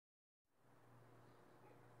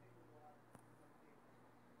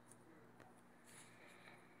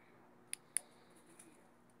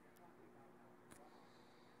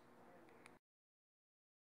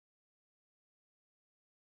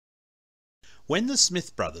When the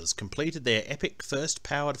Smith brothers completed their epic first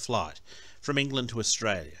powered flight from England to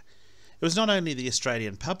Australia, it was not only the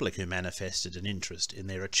Australian public who manifested an interest in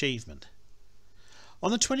their achievement.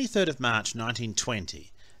 On the 23rd of March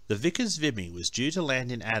 1920, the Vickers Vimy was due to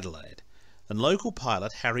land in Adelaide, and local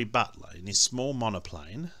pilot Harry Butler in his small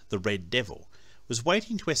monoplane, the Red Devil, was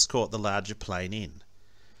waiting to escort the larger plane in.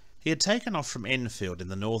 He had taken off from Enfield in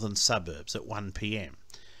the northern suburbs at 1 p.m,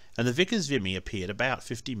 and the Vickers Vimy appeared about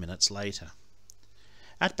 50 minutes later.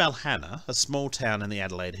 At Balhanna, a small town in the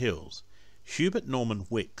Adelaide Hills, Hubert Norman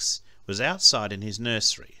Wicks was outside in his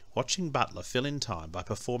nursery, watching Butler fill in time by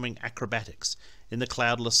performing acrobatics in the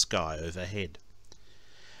cloudless sky overhead.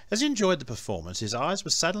 As he enjoyed the performance, his eyes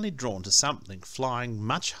were suddenly drawn to something flying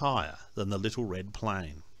much higher than the little red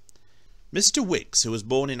plane. Mr. Wicks, who was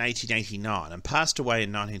born in 1889 and passed away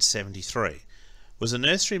in 1973, was a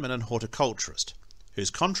nurseryman and horticulturist whose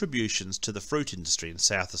contributions to the fruit industry in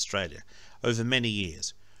South Australia over many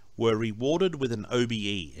years were rewarded with an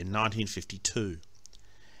OBE in 1952.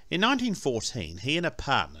 In 1914, he and a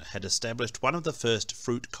partner had established one of the first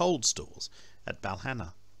fruit cold stores at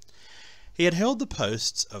Balhanna. He had held the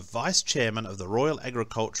posts of Vice Chairman of the Royal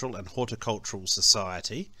Agricultural and Horticultural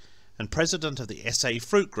Society and President of the SA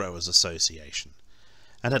Fruit Growers Association,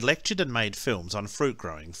 and had lectured and made films on fruit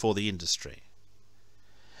growing for the industry.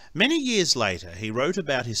 Many years later, he wrote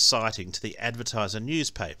about his sighting to the Advertiser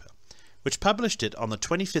newspaper, which published it on the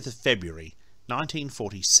 25th of February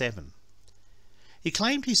 1947. He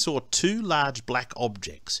claimed he saw two large black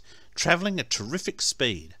objects travelling at terrific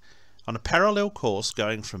speed on a parallel course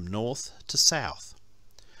going from north to south.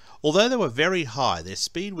 Although they were very high, their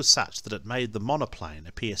speed was such that it made the monoplane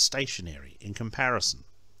appear stationary in comparison.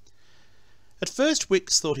 At first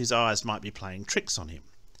Wicks thought his eyes might be playing tricks on him.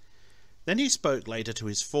 Then he spoke later to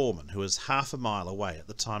his foreman, who was half a mile away at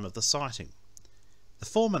the time of the sighting. The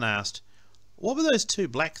foreman asked, "What were those two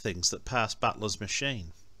black things that passed Butler's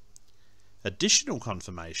machine?" Additional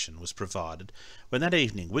confirmation was provided when that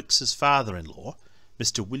evening Wicks's father-in-law,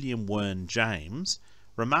 Mr. William Wern James,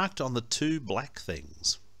 remarked on the two black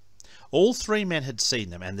things. All three men had seen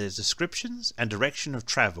them, and their descriptions and direction of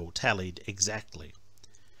travel tallied exactly.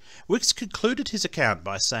 Wicks concluded his account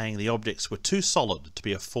by saying the objects were too solid to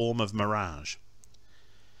be a form of mirage.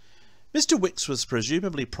 Mr. Wicks was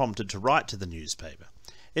presumably prompted to write to the newspaper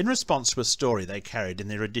in response to a story they carried in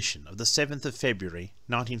their edition of the 7th of February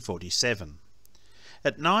 1947.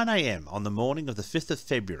 At 9 a.m. on the morning of the 5th of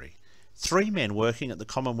February, three men working at the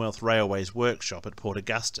Commonwealth Railway's workshop at Port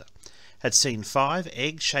Augusta had seen 5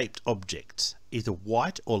 egg-shaped objects, either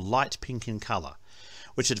white or light pink in colour,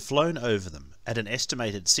 which had flown over them at an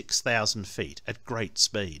estimated 6,000 feet at great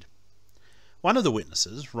speed. One of the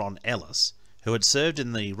witnesses, Ron Ellis, who had served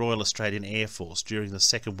in the Royal Australian Air Force during the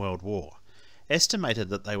Second World War, estimated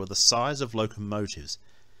that they were the size of locomotives,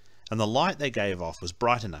 and the light they gave off was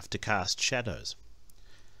bright enough to cast shadows.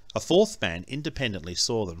 A fourth man independently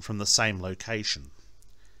saw them from the same location.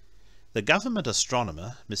 The government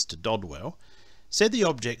astronomer, Mr. Dodwell, said the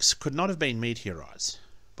objects could not have been meteorites,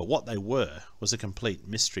 but what they were was a complete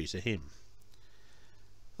mystery to him.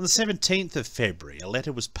 On the 17th of February, a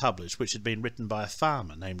letter was published which had been written by a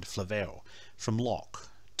farmer named Flavel from Lock,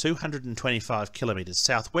 225 kilometres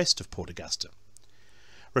southwest of Port Augusta.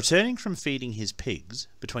 Returning from feeding his pigs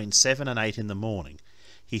between 7 and 8 in the morning,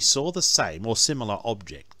 he saw the same or similar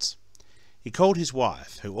objects. He called his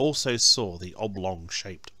wife, who also saw the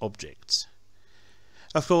oblong-shaped objects.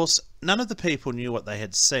 Of course, none of the people knew what they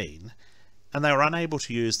had seen, and they were unable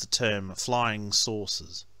to use the term flying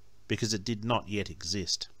saucers, because it did not yet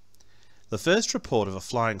exist. The first report of a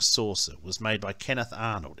flying saucer was made by Kenneth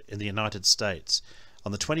Arnold in the United States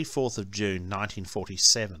on the 24th of June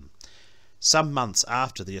 1947, some months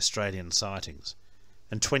after the Australian sightings,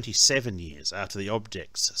 and 27 years after the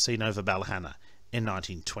objects seen over Balhanna in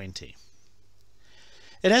 1920.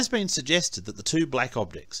 It has been suggested that the two black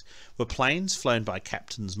objects were planes flown by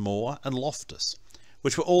Captains Moore and Loftus,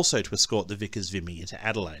 which were also to escort the Vickers Vimy into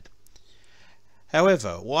Adelaide.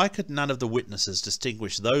 However, why could none of the witnesses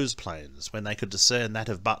distinguish those planes when they could discern that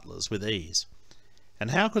of Butler's with ease?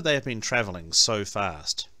 And how could they have been travelling so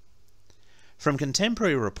fast? From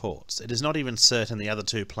contemporary reports, it is not even certain the other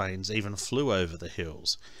two planes even flew over the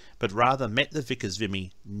hills, but rather met the Vickers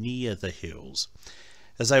Vimy near the hills,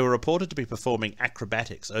 as they were reported to be performing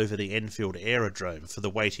acrobatics over the Enfield aerodrome for the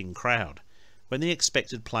waiting crowd, when the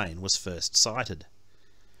expected plane was first sighted.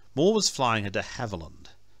 Moore was flying a de Havilland.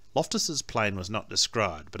 Loftus's plane was not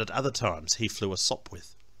described, but at other times he flew a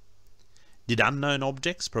Sopwith. Did unknown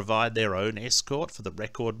objects provide their own escort for the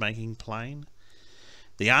record-making plane?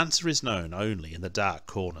 The answer is known only in the dark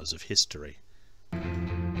corners of history.